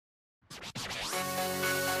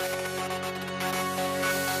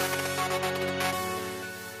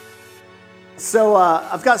So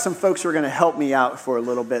I've got some folks who are going to help me out for a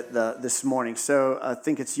little bit this morning. So I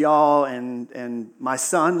think it's y'all and my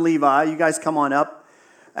son, Levi. You guys come on up.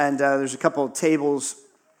 And there's a couple of tables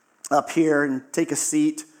up here, and take a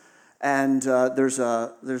seat. And there's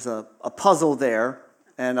a puzzle there.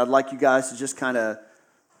 And I'd like you guys to just kind of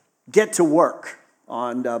get to work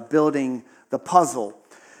on building the puzzle.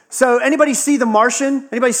 So anybody see The Martian?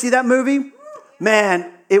 Anybody see that movie? Man,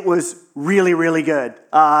 it was really, really good.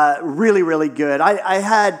 Really, really good.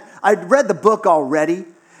 I'd read the book already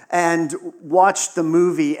and watched the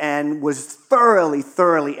movie and was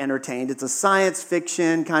thoroughly entertained. It's a science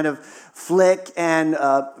fiction kind of flick, and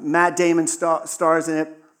Matt Damon stars in it.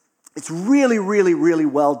 It's really, really, really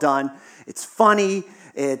well done. It's funny.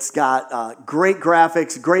 It's got great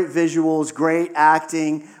graphics, great visuals, great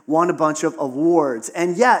acting, won a bunch of awards.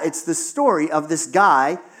 And yeah, it's the story of this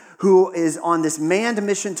guy who is on this manned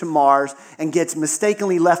mission to Mars and gets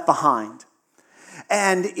mistakenly left behind.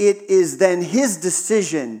 And it is then his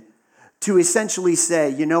decision to essentially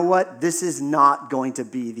say, you know what, this is not going to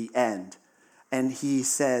be the end. And he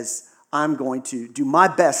says, I'm going to do my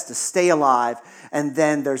best to stay alive. And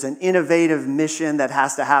then there's an innovative mission that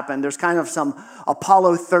has to happen. There's kind of some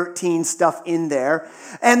Apollo 13 stuff in there.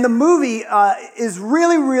 And the movie is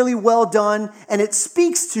really, really well done. And it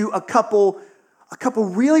speaks to a couple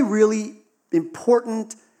really, really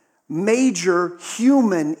important, major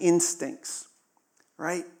human instincts,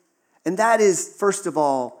 right? And that is, first of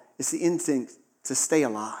all, it's the instinct to stay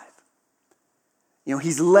alive. You know,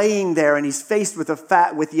 he's laying there and he's faced with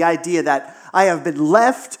the idea that I have been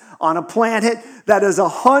left on a planet that is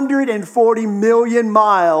 140 million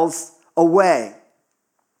miles away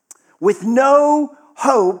with no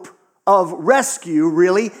hope of rescue,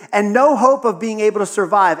 really, and no hope of being able to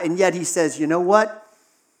survive. And yet he says, you know what?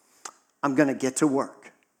 I'm going to get to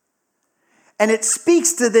work. And it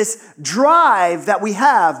speaks to this drive that we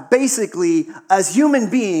have, basically, as human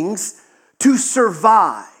beings, to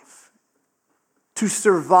survive,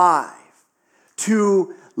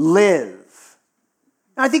 to live.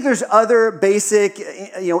 And I think there's other basic,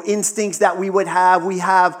 instincts that we would have. We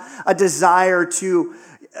have a desire to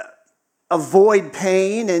avoid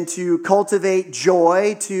pain and to cultivate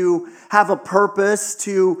joy, to have a purpose,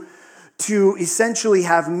 to essentially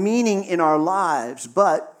have meaning in our lives.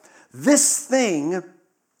 But this thing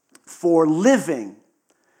for living,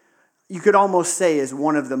 you could almost say, is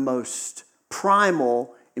one of the most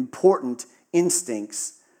primal, important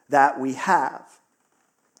instincts that we have.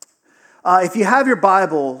 If you have your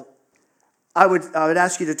Bible, I would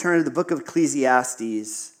ask you to turn to the book of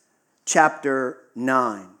Ecclesiastes, chapter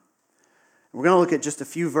 9. We're going to look at just a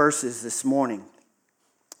few verses this morning.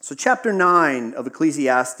 So chapter 9 of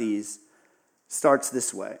Ecclesiastes starts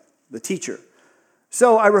this way. The teacher.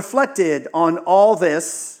 So I reflected on all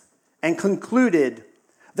this and concluded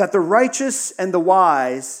that the righteous and the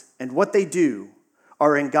wise and what they do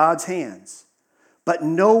are in God's hands, but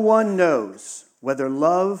no one knows whether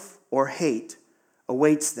love or hate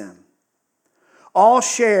awaits them. All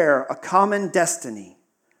share a common destiny.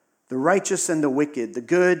 The righteous and the wicked, the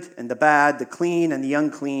good and the bad, the clean and the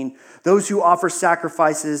unclean, those who offer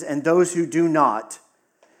sacrifices and those who do not.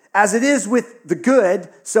 As it is with the good,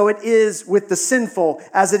 so it is with the sinful.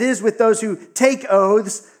 As it is with those who take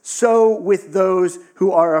oaths, so with those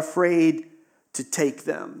who are afraid to take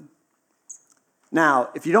them. Now,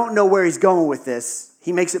 if you don't know where he's going with this,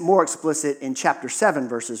 he makes it more explicit in chapter 7,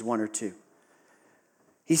 verses 1 or 2.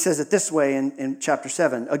 He says it this way in chapter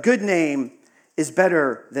 7. A good name is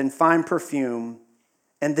better than fine perfume,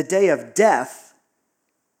 and the day of death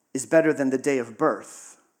is better than the day of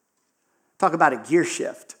birth. Talk about a gear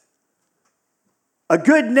shift. A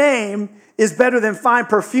good name is better than fine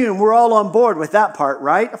perfume. We're all on board with that part,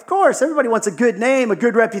 right? Of course, everybody wants a good name, a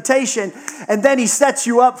good reputation, and then he sets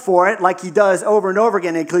you up for it like he does over and over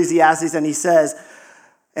again in Ecclesiastes, and he says,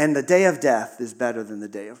 and the day of death is better than the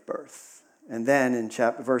day of birth. And then in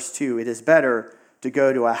verse 2, it is better to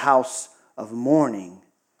go to a house of mourning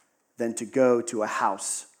than to go to a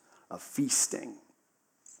house of feasting.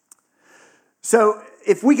 So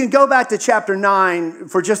if we can go back to chapter 9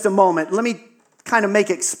 for just a moment, let me kind of make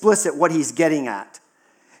explicit what he's getting at.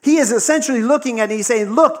 He is essentially looking at it, he's saying,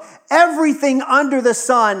 look, everything under the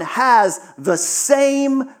sun has the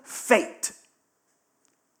same fate.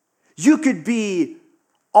 You could be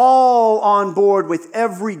all on board with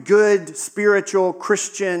every good spiritual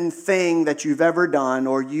Christian thing that you've ever done,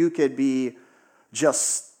 or you could be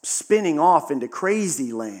just spinning off into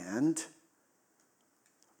crazy land.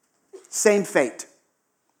 Same fate.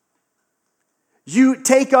 You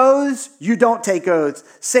take oaths, you don't take oaths.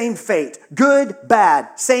 Same fate. Good,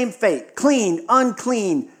 bad, same fate. Clean,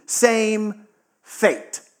 unclean, same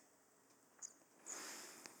fate.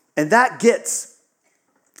 And that gets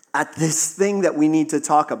at this thing that we need to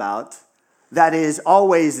talk about that is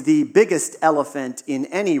always the biggest elephant in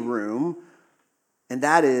any room, and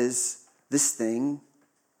that is this thing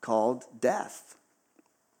called death.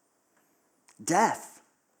 Death.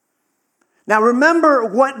 Now remember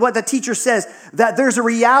what the teacher says, that there's a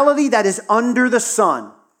reality that is under the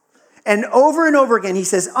sun. And over again, he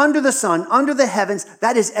says, under the sun, under the heavens,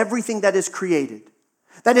 that is everything that is created.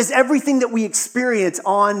 That is everything that we experience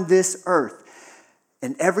on this earth.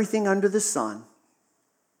 And everything under the sun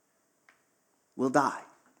will die.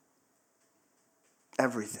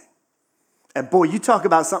 Everything. And boy, you talk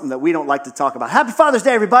about something that we don't like to talk about. Happy Father's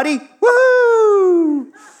Day, everybody.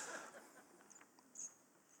 Woohoo!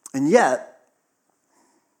 And yet,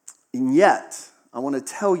 I want to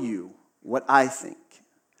tell you what I think.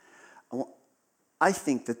 I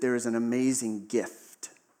think that there is an amazing gift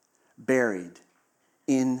buried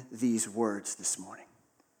in these words this morning.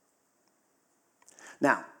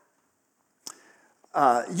 Now,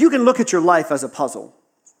 you can look at your life as a puzzle.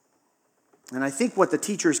 And I think what the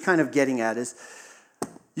teacher is kind of getting at is,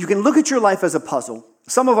 you can look at your life as a puzzle.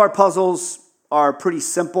 Some of our puzzles are pretty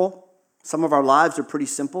simple. Some of our lives are pretty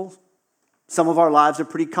simple. Some of our lives are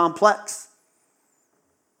pretty complex.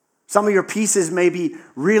 Some of your pieces may be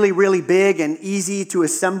really, really big and easy to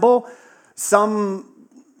assemble. Some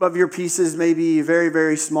of your pieces may be very,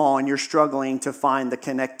 very small, and you're struggling to find the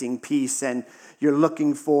connecting piece, and you're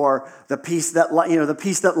looking for the piece that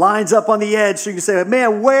lines up on the edge. So you say,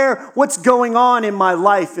 man, what's going on in my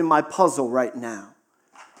life, in my puzzle right now?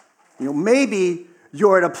 Maybe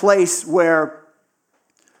you're at a place where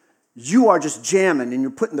you are just jamming and you're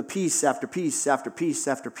putting the piece after piece after piece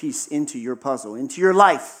after piece into your puzzle, into your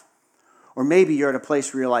life. Or maybe you're at a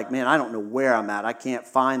place where you're like, man, I don't know where I'm at. I can't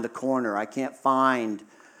find the corner. I can't find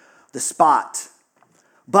the spot.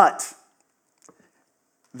 But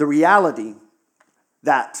the reality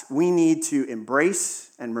that we need to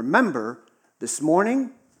embrace and remember this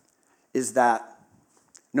morning is that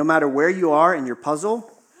no matter where you are in your puzzle,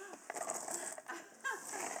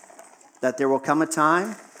 that there will come a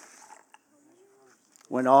time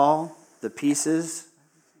when all the pieces...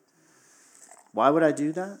 Why would I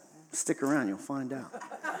do that? Stick around, you'll find out.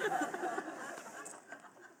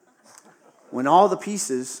 When all the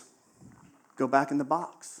pieces go back in the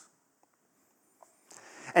box.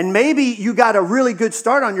 And maybe you got a really good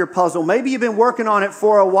start on your puzzle. Maybe you've been working on it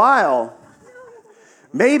for a while.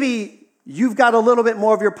 Maybe you've got a little bit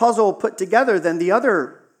more of your puzzle put together than the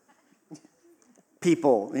other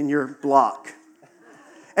people in your block.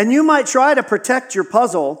 And you might try to protect your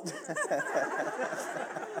puzzle.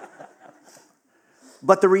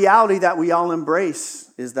 But the reality that we all embrace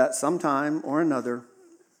is that sometime or another,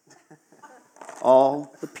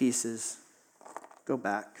 all the pieces go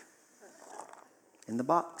back in the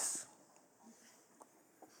box.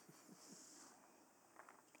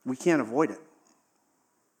 We can't avoid it.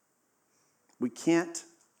 We can't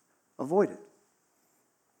avoid it.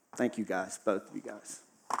 Thank you guys, both of you guys.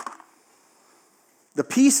 The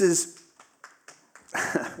pieces...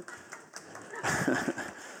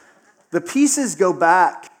 The pieces go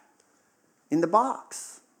back in the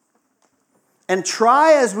box. And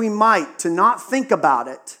try as we might to not think about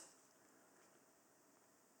it,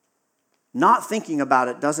 not thinking about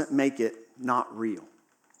it doesn't make it not real.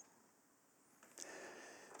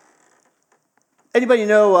 Anybody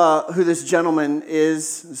know who this gentleman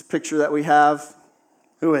is? This picture that we have?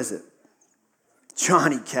 Who is it?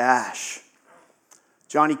 Johnny Cash.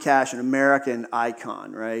 Johnny Cash, an American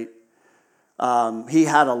icon, right? He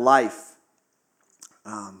had a life,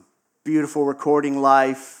 beautiful recording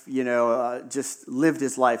life, just lived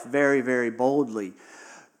his life very, very boldly.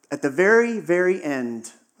 At the very, very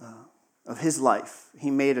end of his life,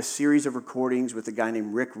 he made a series of recordings with a guy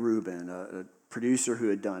named Rick Rubin, a producer who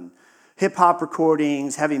had done hip-hop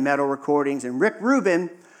recordings, heavy metal recordings. And Rick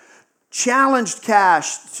Rubin challenged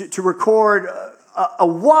Cash to record a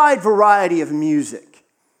wide variety of music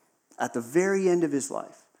at the very end of his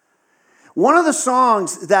life. One of the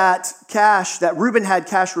songs that Rubin had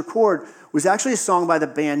Cash record was actually a song by the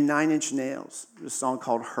band Nine Inch Nails. It was a song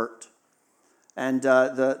called Hurt. And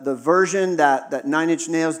the version that Nine Inch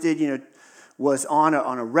Nails did, was on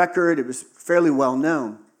a record. It was fairly well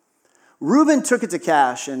known. Rubin took it to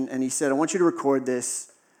Cash and he said, I want you to record this.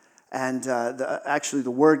 And actually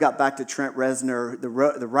the word got back to Trent Reznor, the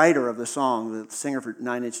writer of the song, the singer for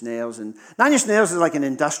Nine Inch Nails. And Nine Inch Nails is like an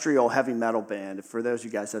industrial heavy metal band, for those of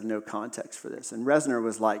you guys who have no context for this. And Reznor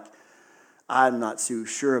was like, I'm not too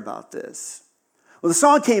sure about this. Well, the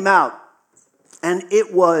song came out, and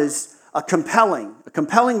it was a compelling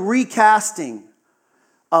recasting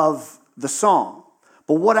of the song.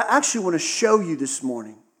 But what I actually want to show you this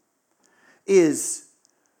morning is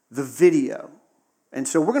the video. And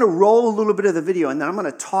so we're going to roll a little bit of the video, and then I'm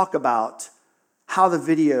going to talk about how the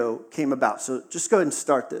video came about. So just go ahead and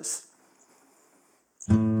start this.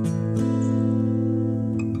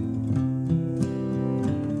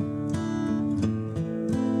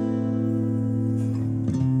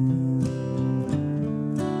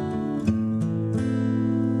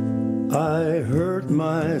 I hurt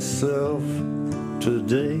myself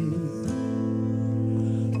today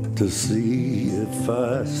to see if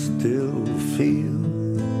I still feel.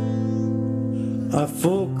 I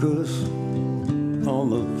focus on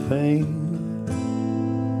the pain,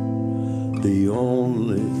 the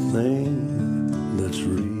only thing that's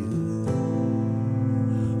real.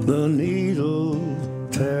 The needle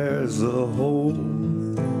tears a hole,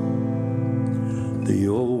 the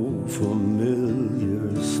old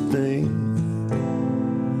familiar sting.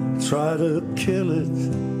 Try to kill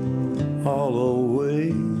it all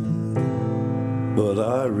away, but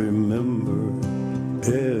I remember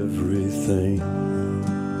everything.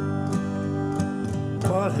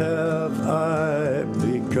 What have I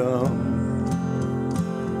become?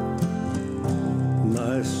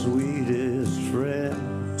 My sweetest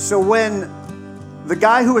friend. So when the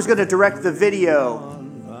guy who was going to direct the video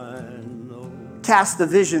cast the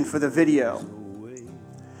vision for the video,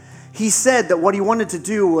 he said that what he wanted to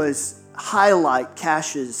do was highlight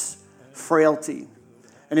Cash's frailty.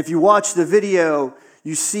 And if you watch the video,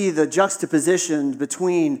 you see the juxtaposition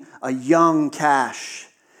between a young Cash,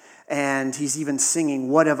 and he's even singing,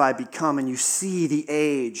 "What have I become?" And you see the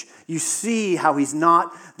age. You see how he's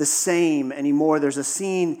not the same anymore. There's a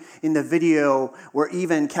scene in the video where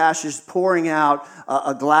even Cash is pouring out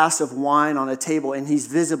a glass of wine on a table, and he's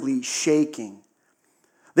visibly shaking.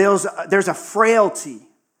 There's a frailty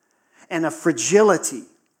and a fragility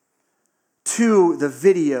to the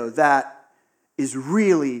video that is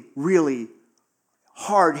really, really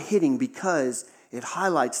hard-hitting, because it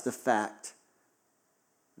highlights the fact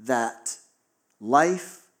that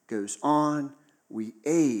life goes on, we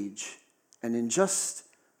age, and in just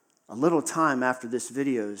a little time after this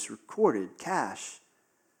video is recorded, Cash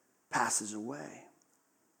passes away.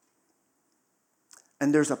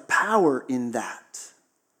 And there's a power in that,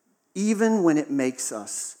 even when it makes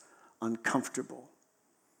us uncomfortable.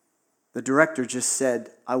 The director just said,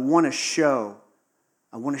 I want to show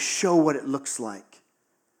what it looks like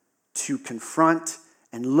to confront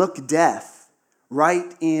and look death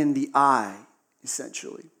right in the eye,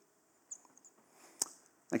 essentially.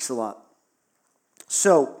 Thanks a lot.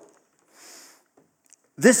 So,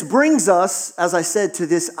 this brings us, as I said, to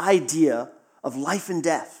this idea of life and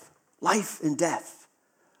death. Life and death.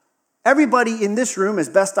 Everybody in this room, as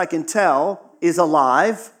best I can tell, is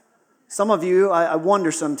alive. Some of you, I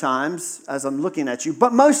wonder sometimes as I'm looking at you,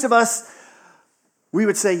 but most of us, we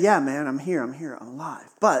would say, yeah, man, I'm here, I'm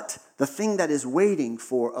alive. But the thing that is waiting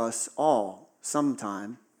for us all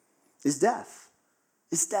sometime is death.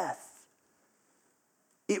 Is death.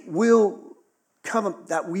 It will come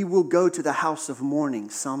that we will go to the house of mourning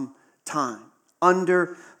sometime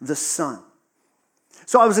under the sun.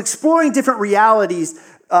 So I was exploring different realities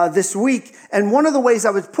this week, and one of the ways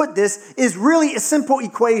I would put this is really a simple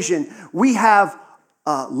equation. We have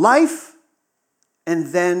life, and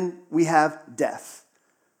then we have death.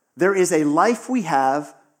 There is a life we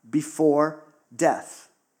have before death.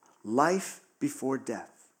 Life before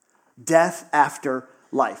death. Death after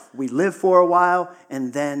life. We live for a while,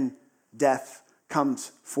 and then death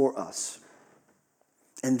comes for us.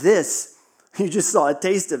 And this, you just saw a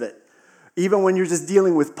taste of it, even when you're just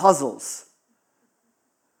dealing with puzzles.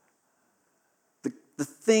 The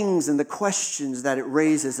things and the questions that it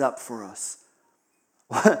raises up for us.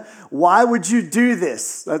 Why would you do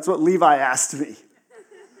this? That's what Levi asked me.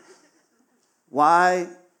 Why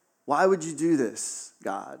would you do this,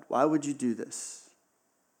 God? Why would you do this?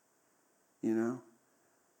 You know?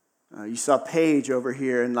 You saw Paige over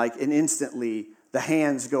here, and instantly the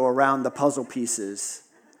hands go around the puzzle pieces.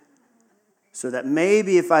 So that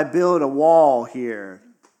maybe if I build a wall here,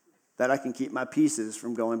 that I can keep my pieces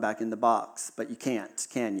from going back in the box. But you can't,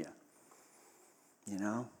 can you? You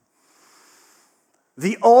know?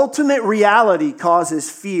 The ultimate reality causes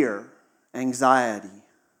fear, anxiety,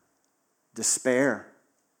 despair,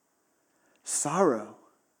 sorrow.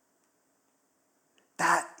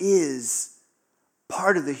 That is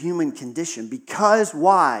part of the human condition. Because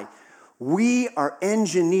why? We are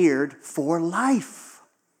engineered for life.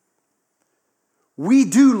 We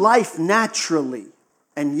do life naturally,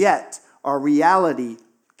 and yet our reality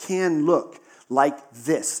can look like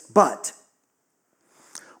this. But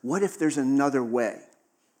what if there's another way?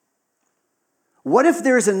 What if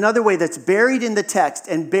there's another way that's buried in the text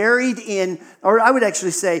and buried in, or I would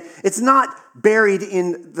actually say, it's not buried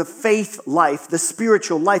in the faith life, the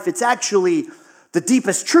spiritual life. It's actually the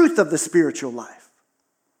deepest truth of the spiritual life.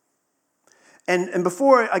 And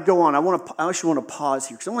before I go on, I actually want to pause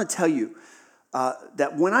here because I want to tell you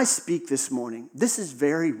that when I speak this morning, this is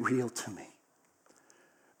very real to me.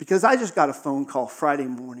 Because I just got a phone call Friday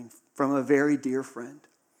morning from a very dear friend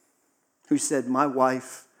who said, my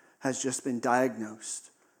wife has just been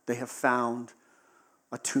diagnosed. They have found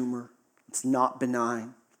a tumor. It's not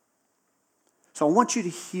benign. So I want you to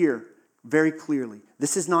hear very clearly,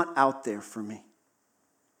 this is not out there for me.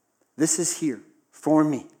 This is here for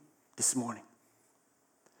me this morning.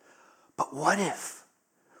 But what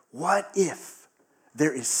if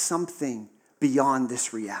there is something beyond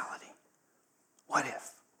this reality? What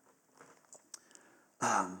if?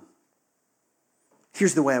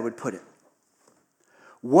 Here's the way I would put it.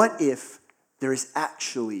 What if there is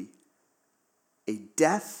actually a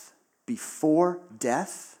death before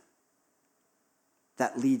death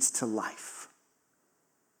that leads to life?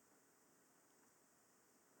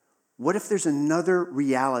 What if there's another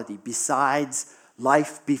reality besides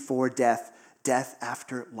life before death, death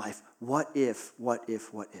after life? What if?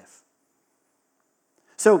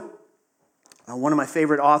 So, one of my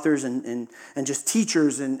favorite authors and just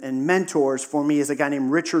teachers and mentors for me is a guy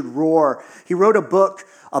named Richard Rohr. He wrote a book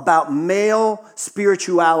about male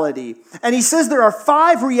spirituality. And he says there are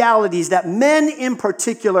 5 realities that men in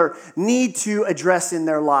particular need to address in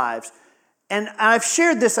their lives. And I've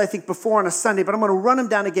shared this, I think, before on a Sunday, but I'm going to run them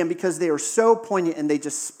down again because they are so poignant and they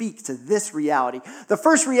just speak to this reality. The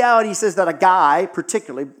first reality says that guys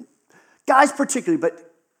particularly,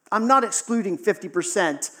 but I'm not excluding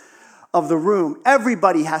 50% of the room.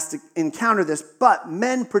 Everybody has to encounter this, but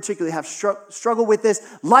men particularly have struggled with this.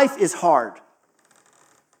 Life is hard.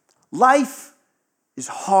 Life is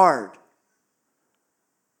hard.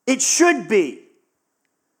 It should be.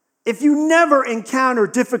 If you never encounter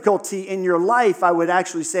difficulty in your life, I would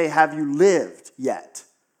actually say, have you lived yet?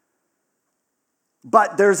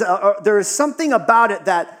 But there is something about it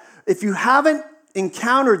that if you haven't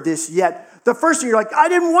encountered this yet, the first thing you're like, I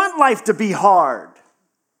didn't want life to be hard.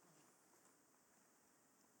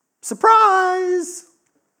 Surprise!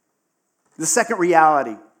 The second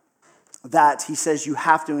reality that he says you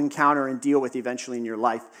have to encounter and deal with eventually in your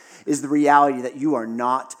life is the reality that you are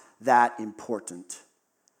not that important.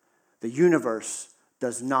 The universe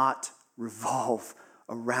does not revolve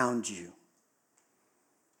around you.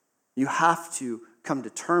 You have to come to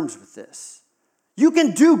terms with this. You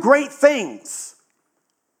can do great things.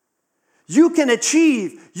 You can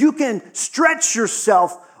achieve, you can stretch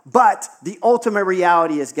yourself, but the ultimate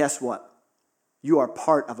reality is, guess what? You are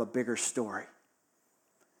part of a bigger story.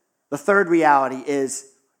 The third reality is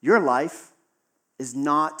your life is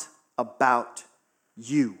not about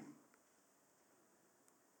you.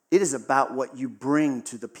 It is about what you bring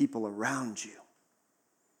to the people around you.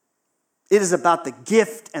 It is about the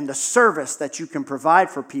gift and the service that you can provide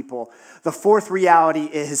for people. The fourth reality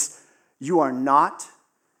is you are not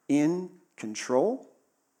in control.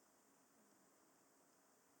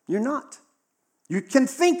 You're not. You can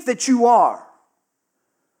think that you are.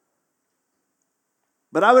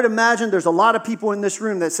 But I would imagine there's a lot of people in this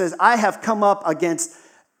room that says, I have come up against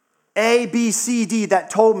A, B, C, D that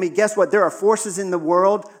told me, guess what? There are forces in the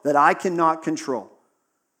world that I cannot control.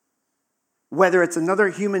 Whether it's another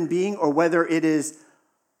human being or whether it is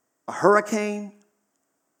a hurricane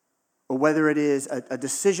or whether it is a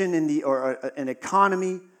decision or an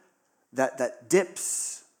economy that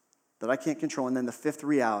dips that I can't control. And then the fifth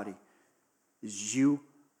reality is you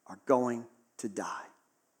are going to die.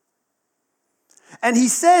 And he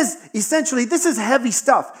says, essentially, this is heavy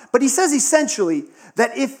stuff, but he says essentially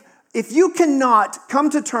that if you cannot come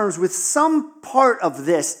to terms with some part of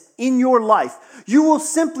this in your life, you will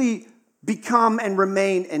simply become and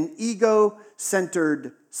remain an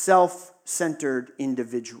ego-centered, self-centered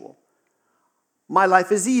individual. My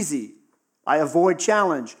life is easy. I avoid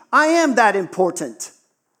challenge. I am that important.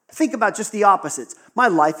 Think about just the opposites. My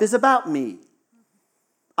life is about me.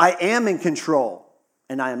 I am in control,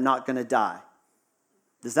 and I am not going to die.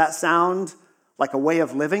 Does that sound like a way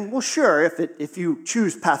of living? Well, sure, if you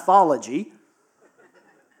choose pathology.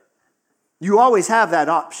 You always have that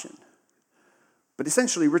option. But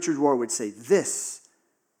essentially, Richard Rohr would say this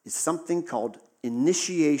is something called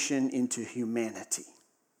initiation into humanity.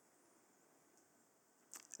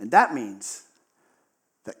 And that means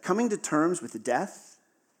that coming to terms with death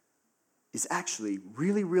is actually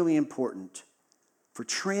really, really important for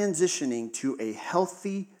transitioning to a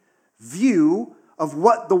healthy view of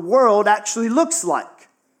what the world actually looks like.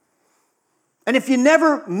 And if you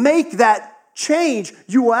never make that change,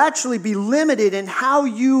 you will actually be limited in how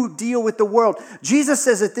you deal with the world. Jesus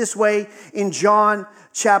says it this way in John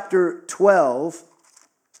chapter 12.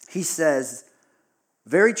 He says,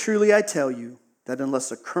 "Very truly I tell you that unless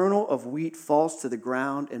a kernel of wheat falls to the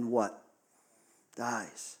ground and what?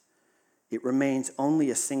 Dies. It remains only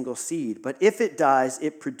a single seed. But if it dies,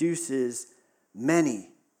 it produces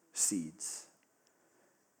many seeds.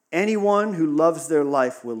 Anyone who loves their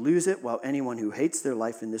life will lose it, while anyone who hates their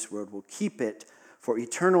life in this world will keep it for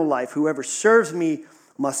eternal life. Whoever serves me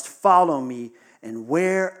must follow me, and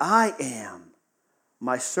where I am,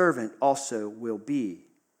 my servant also will be.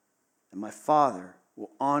 And my Father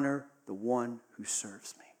will honor the one who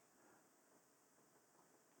serves me."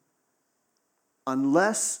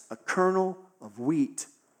 Unless a kernel of wheat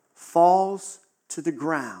falls to the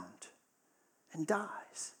ground and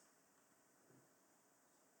dies.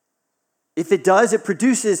 If it does, it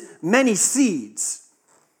produces many seeds.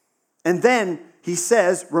 And then he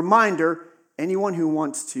says, reminder, anyone who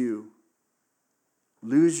wants to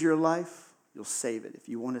lose your life, you'll save it. If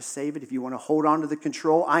you want to save it, if you want to hold on to the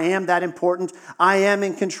control, I am that important. I am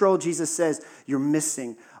in control. Jesus says, you're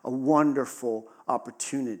missing a wonderful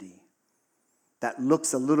opportunity that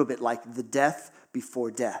looks a little bit like the death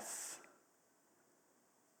before death.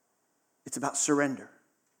 It's about surrender.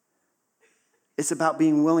 It's about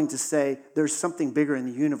being willing to say, there's something bigger in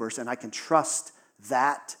the universe, and I can trust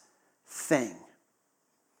that thing.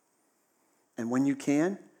 And when you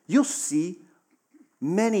can, you'll see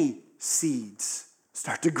many seeds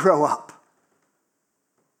start to grow up.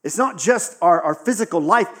 It's not just our physical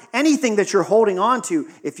life. Anything that you're holding on to,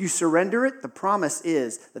 if you surrender it, the promise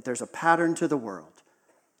is that there's a pattern to the world.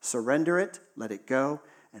 Surrender it, let it go,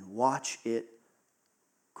 and watch it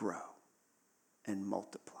grow and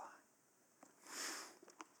multiply.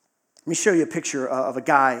 Let me show you a picture of a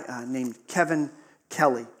guy named Kevin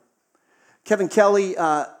Kelly. Kevin Kelly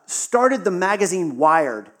started the magazine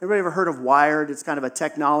Wired. Everybody ever heard of Wired? It's kind of a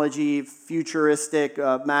technology, futuristic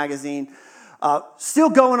magazine. Still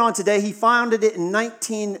going on today. He founded it in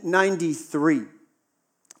 1993.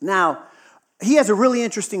 Now, he has a really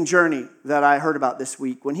interesting journey that I heard about this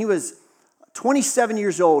week. When he was 27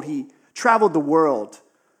 years old, he traveled the world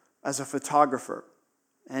as a photographer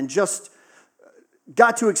and just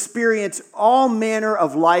got to experience all manner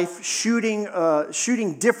of life, shooting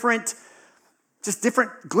different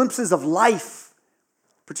glimpses of life,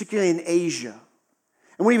 particularly in Asia.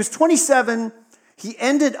 And when he was 27, he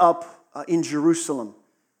ended up in Jerusalem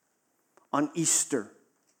on Easter.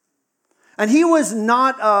 And he was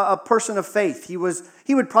not a person of faith. He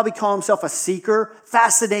would probably call himself a seeker,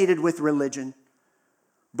 fascinated with religion,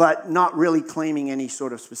 but not really claiming any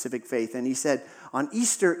sort of specific faith. And he said, on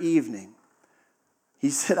Easter evening, he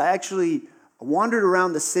said, I actually wandered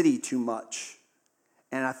around the city too much,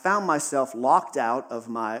 and I found myself locked out of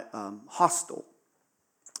my hostel.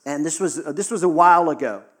 And this was a while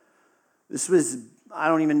ago. This was, I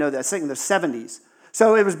don't even know that, I think in the 70s.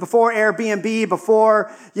 So it was before Airbnb,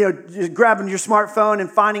 before just grabbing your smartphone and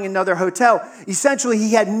finding another hotel. Essentially,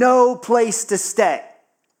 he had no place to stay.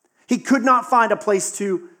 He could not find a place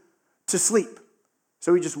to sleep.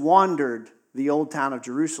 So he just wandered the old town of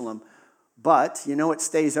Jerusalem. But you know what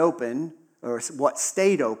stays open, or what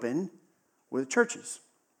stayed open, were the churches.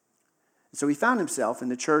 So he found himself in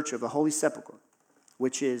the Church of the Holy Sepulchre,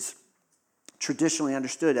 which is traditionally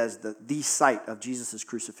understood as the site of Jesus'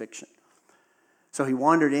 crucifixion. So he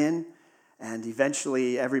wandered in, and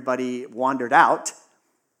eventually everybody wandered out,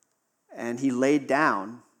 and he laid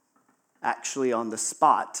down actually on the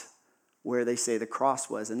spot where they say the cross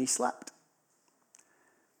was, and he slept.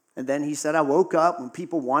 And then he said, I woke up when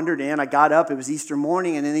people wandered in. I got up. It was Easter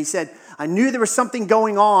morning. And then he said, I knew there was something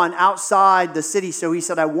going on outside the city. So he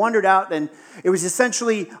said, I wandered out, and it was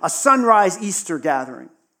essentially a sunrise Easter gathering.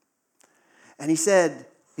 And he said,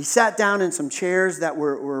 he sat down in some chairs that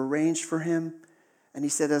were arranged for him. And he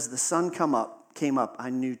said, as the sun came up, I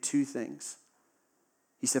knew two things.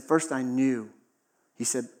 He said, first, I knew. He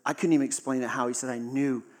said, I couldn't even explain it how. He said, I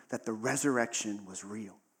knew that the resurrection was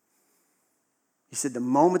real. He said, the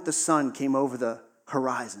moment the sun came over the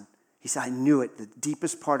horizon, he said, I knew it, the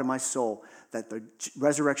deepest part of my soul, that the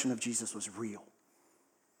resurrection of Jesus was real.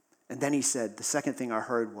 And then he said, the second thing I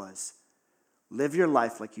heard was, live your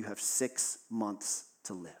life like you have 6 months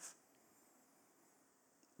to live.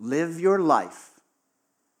 Live your life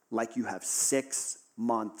like you have 6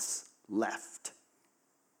 months left.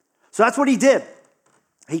 So that's what he did.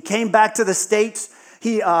 He came back to the States.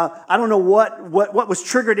 I don't know what was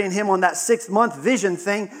triggered in him on that 6-month vision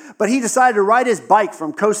thing, but he decided to ride his bike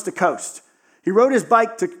from coast to coast. He rode his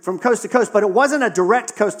bike from coast to coast, but it wasn't a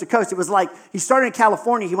direct coast to coast. It was like he started in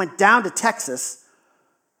California, he went down to Texas,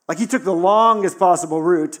 like he took the longest possible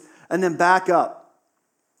route, and then back up.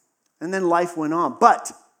 And then life went on.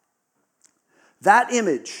 But that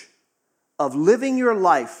image of living your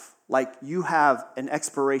life like you have an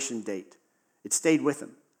expiration date, it stayed with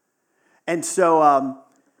him. And so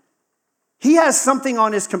he has something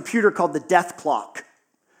on his computer called the death clock.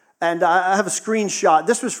 And I have a screenshot.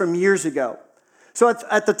 This was from years ago. So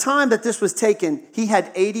at the time that this was taken, he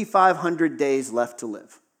had 8,500 days left to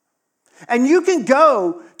live. And you can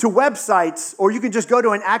go to websites, or you can just go to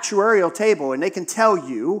an actuarial table, and they can tell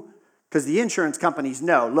you, because the insurance companies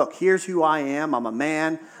know, look, here's who I am. I'm a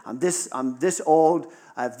man. I'm this old.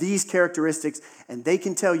 I have these characteristics. And they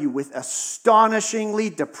can tell you with astonishingly,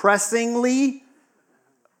 depressingly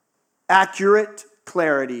accurate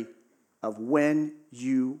clarity of when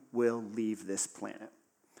you will leave this planet.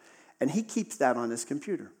 And he keeps that on his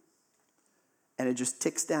computer. And it just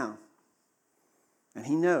ticks down. And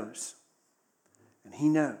he knows. And he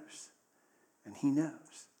knows. And he knows.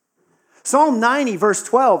 Psalm 90, verse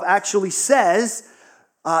 12, actually says,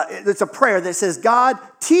 it's a prayer that says, God,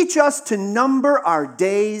 teach us to number our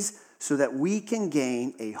days so that we can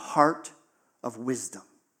gain a heart of wisdom.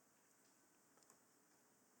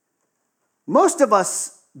 Most of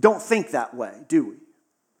us don't think that way, do we?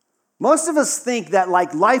 Most of us think that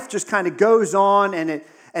like life just kind of goes on and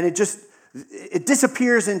it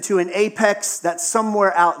disappears into an apex that's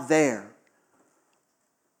somewhere out there.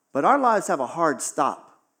 But our lives have a hard stop.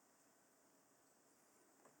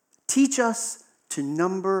 Teach us to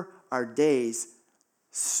number our days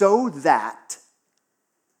so that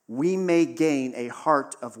we may gain a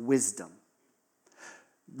heart of wisdom.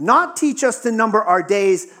 Not teach us to number our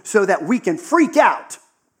days so that we can freak out.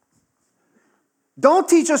 Don't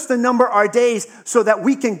teach us to number our days so that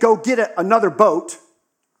we can go get another boat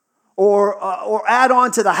or add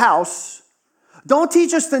on to the house. Don't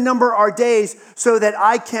teach us to number our days so that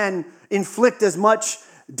I can inflict as much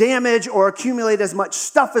damage or accumulate as much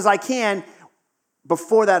stuff as I can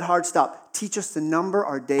before that hard stop. Teach us to number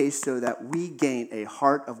our days so that we gain a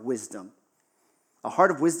heart of wisdom. A heart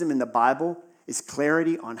of wisdom in the Bible is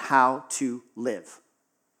clarity on how to live.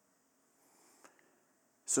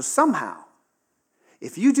 So somehow,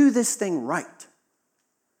 if you do this thing right,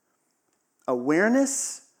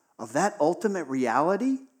 awareness of that ultimate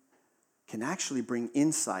reality can actually bring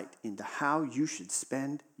insight into how you should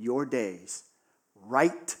spend your days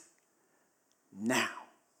right now.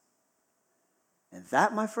 And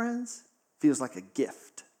that, my friends, feels like a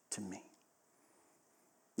gift to me.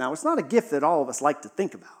 Now, it's not a gift that all of us like to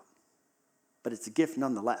think about, but it's a gift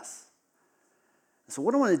nonetheless. So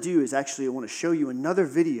what I want to do is actually I want to show you another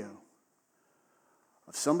video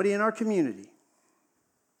of somebody in our community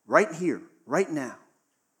right here, right now,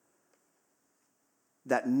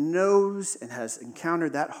 that knows and has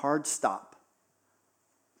encountered that hard stop.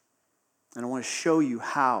 And I want to show you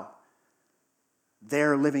how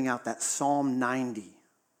they're living out that Psalm 90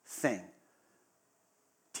 thing.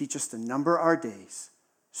 Teach us to number our days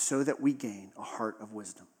so that we gain a heart of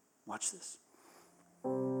wisdom. Watch this.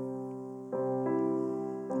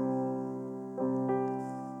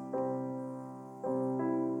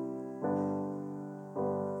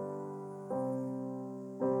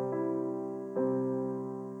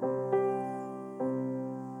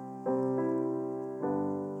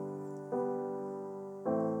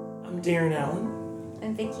 Darren Allen.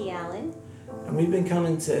 I'm Vicki Allen. And we've been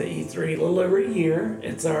coming to E3 a little over a year.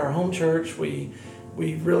 It's our home church. We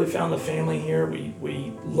really found a family here.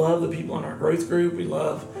 We love the people in our growth group. We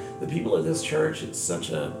love the people at this church. It's such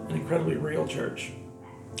an incredibly real church.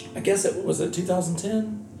 I guess it was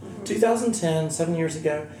 2010? 2010, 7 years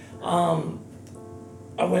ago.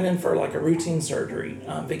 I went in for like a routine surgery.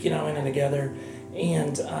 Vicki and I went in together,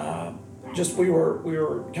 and we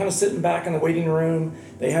were kind of sitting back in the waiting room.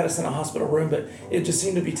 They had us in a hospital room, but it just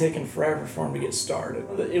seemed to be taking forever for him to get started.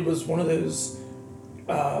 It was one of those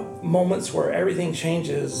moments where everything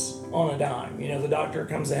changes on a dime. You know, the doctor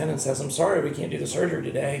comes in and says, "I'm sorry, we can't do the surgery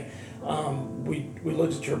today. We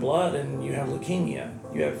looked at your blood and you have leukemia,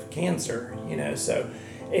 you have cancer." You know, so,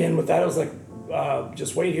 and with that, I was like,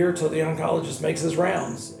 just wait here till the oncologist makes his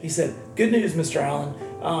rounds. He said, "Good news, Mr. Allen.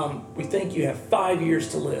 We think you have 5 years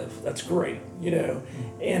to live." That's great, you know.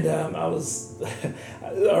 And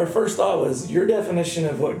our first thought was, your definition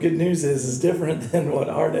of what good news is different than what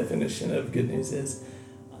our definition of good news is.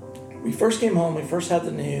 We first came home, we first had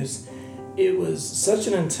the news. It was such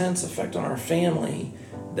an intense effect on our family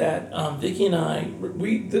that Vicki and I,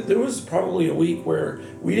 there was probably a week where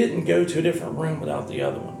we didn't go to a different room without the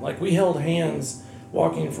other one. Like, we held hands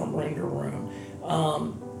walking from room to room.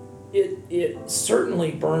 It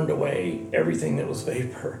certainly burned away everything that was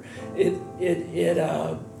vapor. It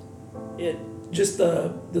just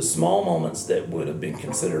the small moments that would have been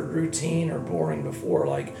considered routine or boring before,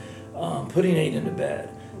 like putting Aiden to bed,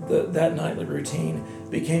 that nightly routine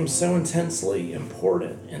became so intensely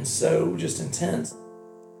important and so just intense.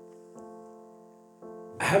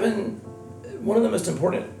 Having one of the most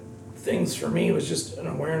important things for me was just an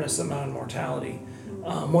awareness of my own mortality.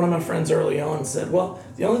 One of my friends early on said, well,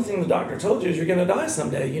 the only thing the doctor told you is you're going to die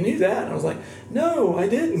someday. You knew that. And I was like, no, I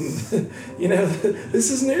didn't. This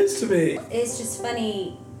is news to me. It's just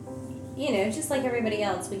funny, just like everybody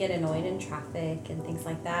else, we get annoyed in traffic and things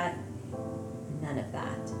like that. None of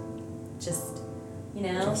that. Just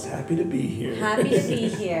happy to be here. Happy to be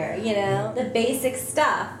here, the basic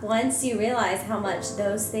stuff. Once you realize how much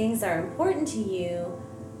those things are important to you,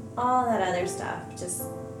 all that other stuff just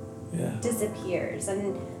disappears.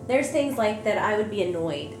 And there's things like that I would be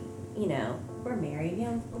annoyed, we're married,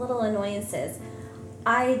 little annoyances.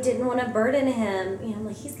 I didn't want to burden him, I'm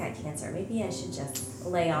like, he's got cancer, maybe I should just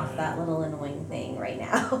lay off that little annoying thing right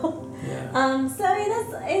now. So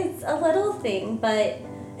it's a little thing, but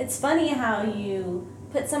it's funny how you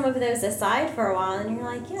put some of those aside for a while and you're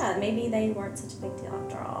like, yeah, maybe they weren't such a big deal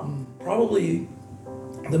after all. Probably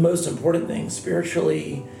the most important thing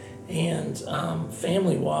spiritually and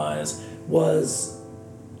family-wise was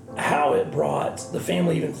how it brought the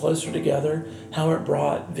family even closer together, how it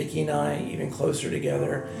brought Vicki and I even closer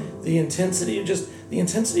together, the intensity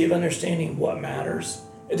of understanding what matters.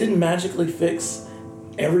 It didn't magically fix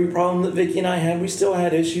every problem that Vicki and I had. We still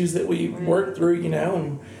had issues that we worked through,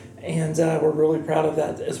 and we're really proud of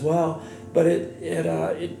that as well. But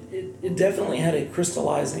it definitely had a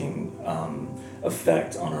crystallizing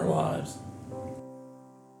effect on our lives.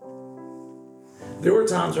 There were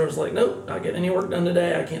times where I was like, nope, not getting any work done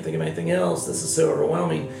today. I can't think of anything else. This is so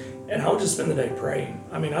overwhelming. And I would just spend the day praying.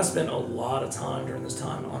 I mean, I spent a lot of time during this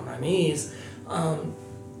time on my knees. And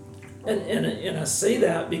I say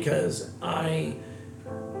that because my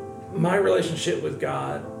relationship with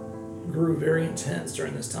God grew very intense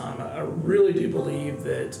during this time. I really do believe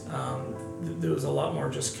that there was a lot more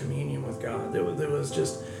just communion with God. There was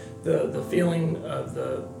just the feeling of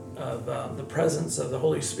the presence of the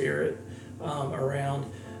Holy Spirit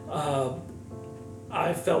around.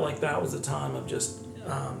 I felt like that was a time of just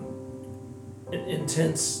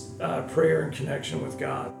intense prayer and connection with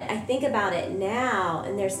God. I think about it now,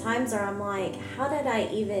 and there's times where I'm like, how did I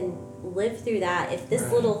even live through that? If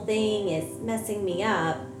this little thing is messing me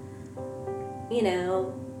up,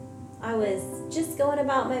 I was just going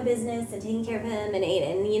about my business and taking care of him and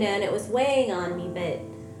Aiden, and it was weighing on me, but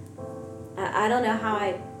I don't know how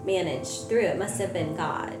I managed through it. Must have been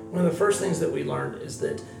God. One of the first things that we learned is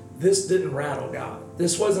that this didn't rattle God.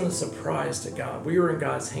 This wasn't a surprise to God. We were in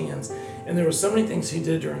God's hands, and there were so many things He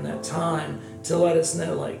did during that time to let us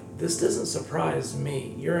know, like, this doesn't surprise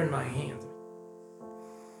me. You're in my hands.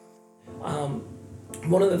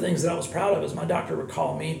 One of the things that I was proud of is my doctor would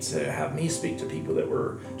call me to have me speak to people that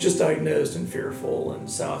were just diagnosed and fearful, and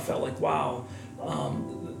so I felt like, wow,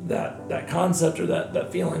 that concept or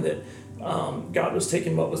that feeling that God was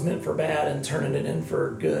taking what was meant for bad and turning it in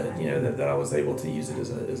for good, that I was able to use it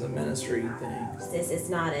as a ministry thing. This is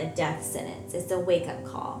not a death sentence. It's a wake-up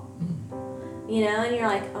call. And you're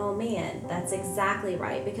like, oh man, that's exactly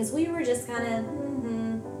right. Because we were just kind of,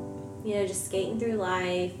 just skating through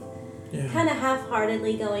life, kind of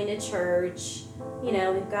half-heartedly going to church.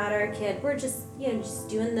 We've got our kid. We're just, just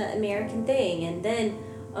doing the American thing. And then,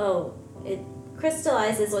 it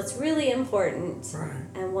crystallizes what's really important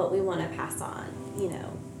and what we want to pass on, to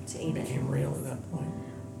Aiden. It became real at that point.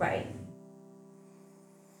 Right.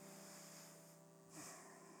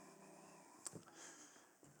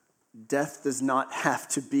 Death does not have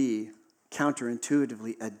to be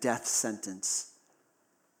counterintuitively a death sentence.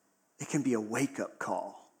 It can be a wake-up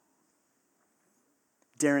call.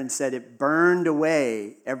 Darren said it burned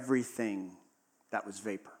away everything that was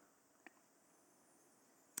vapor.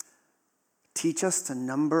 Teach us to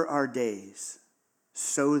number our days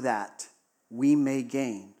so that we may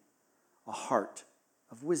gain a heart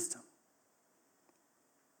of wisdom.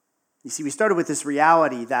 You see, we started with this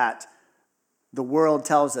reality that the world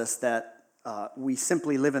tells us that we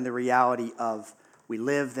simply live in the reality of we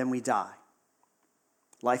live, then we die.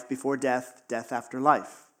 Life before death, death after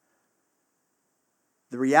life.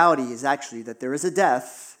 The reality is actually that there is a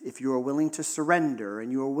death if you are willing to surrender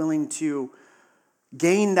and you are willing to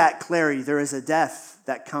gain that clarity. There is a death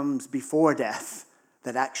that comes before death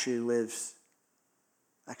that actually leads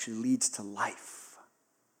to life.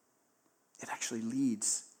 It actually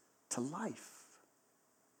leads to life.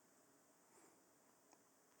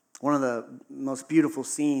 One of the most beautiful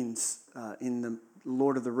scenes in the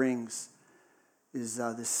Lord of the Rings is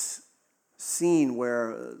this scene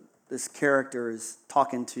where this character is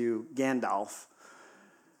talking to Gandalf.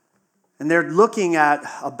 And they're looking at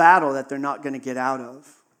a battle that they're not going to get out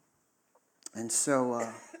of. And so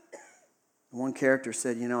one character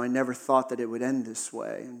said, I never thought that it would end this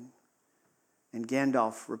way. And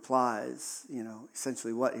Gandalf replies,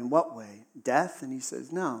 essentially, in what way? Death? And he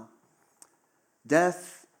says, no.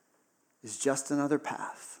 Death is just another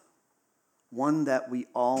path, one that we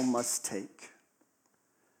all must take.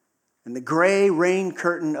 And the gray rain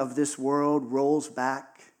curtain of this world rolls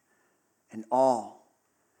back, and all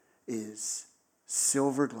is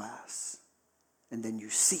silver glass. And then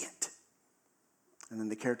you see it. And then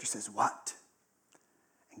the character says, what?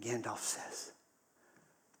 And Gandalf says,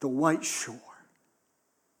 the white shore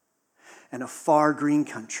and a far green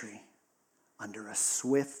country under a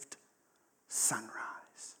swift sunrise.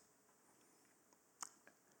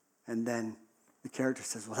 And then the character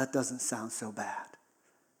says, well, that doesn't sound so bad.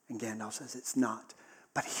 And Gandalf says, it's not.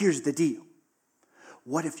 But here's the deal.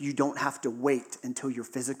 What if you don't have to wait until your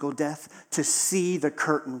physical death to see the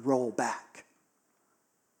curtain roll back?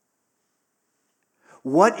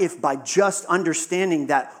 What if by just understanding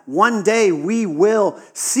that one day we will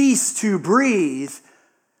cease to breathe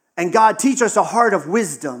and God teach us a heart of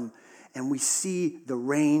wisdom and we see the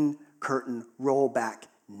rain curtain roll back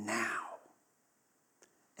now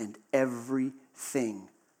and everything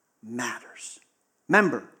matters.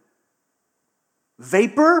 Remember,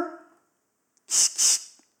 vapor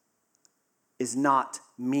is not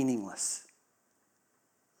meaningless.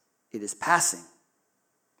 It is passing.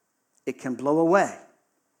 It can blow away.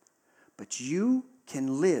 But you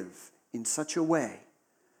can live in such a way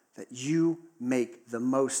that you make the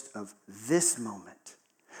most of this moment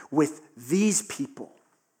with these people,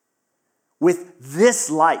 with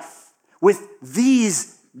this life, with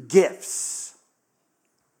these gifts.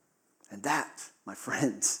 And that, my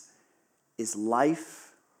friends, is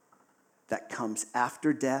life that comes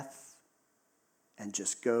after death and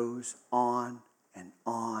just goes on and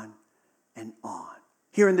on and on.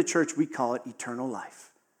 Here in the church, we call it eternal life.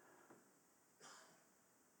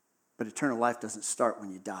 But eternal life doesn't start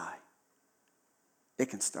when you die. It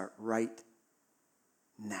can start right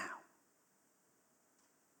now.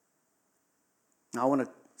 Now, I want to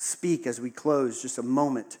speak as we close just a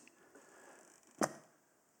moment. I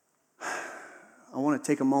want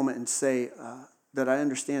to take a moment and say that I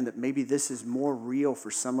understand that maybe this is more real for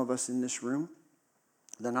some of us in this room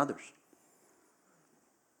than others.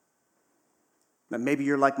 That maybe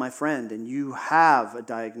you're like my friend and you have a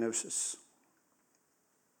diagnosis.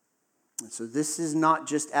 And so this is not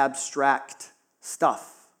just abstract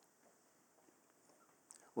stuff.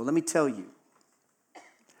 Well, let me tell you,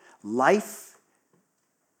 life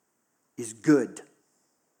is good.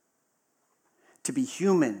 To be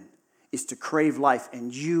human is to crave life,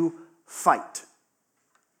 and you fight.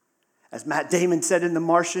 As Matt Damon said in The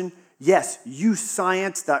Martian, yes, you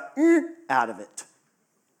science the out of it.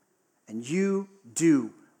 And you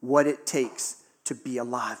do what it takes to be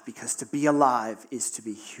alive, because to be alive is to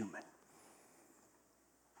be human.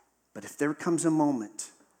 But if there comes a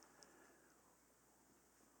moment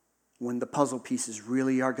when the puzzle pieces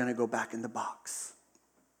really are going to go back in the box,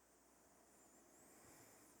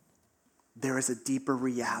 there is a deeper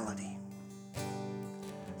reality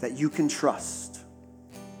that you can trust.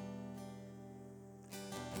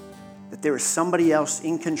 That there is somebody else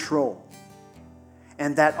in control.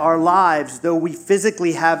 And that our lives, though we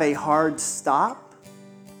physically have a hard stop,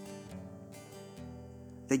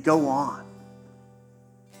 they go on.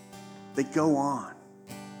 They go on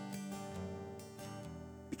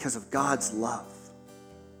because of God's love.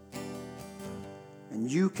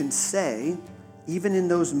 And you can say, even in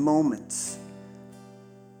those moments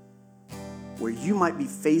where you might be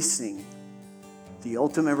facing the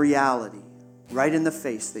ultimate reality right in the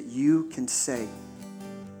face, that you can say,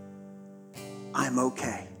 I'm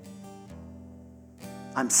okay.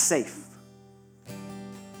 I'm safe.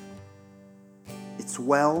 It's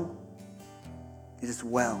well. It is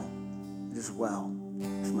well. It is well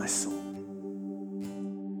with my soul.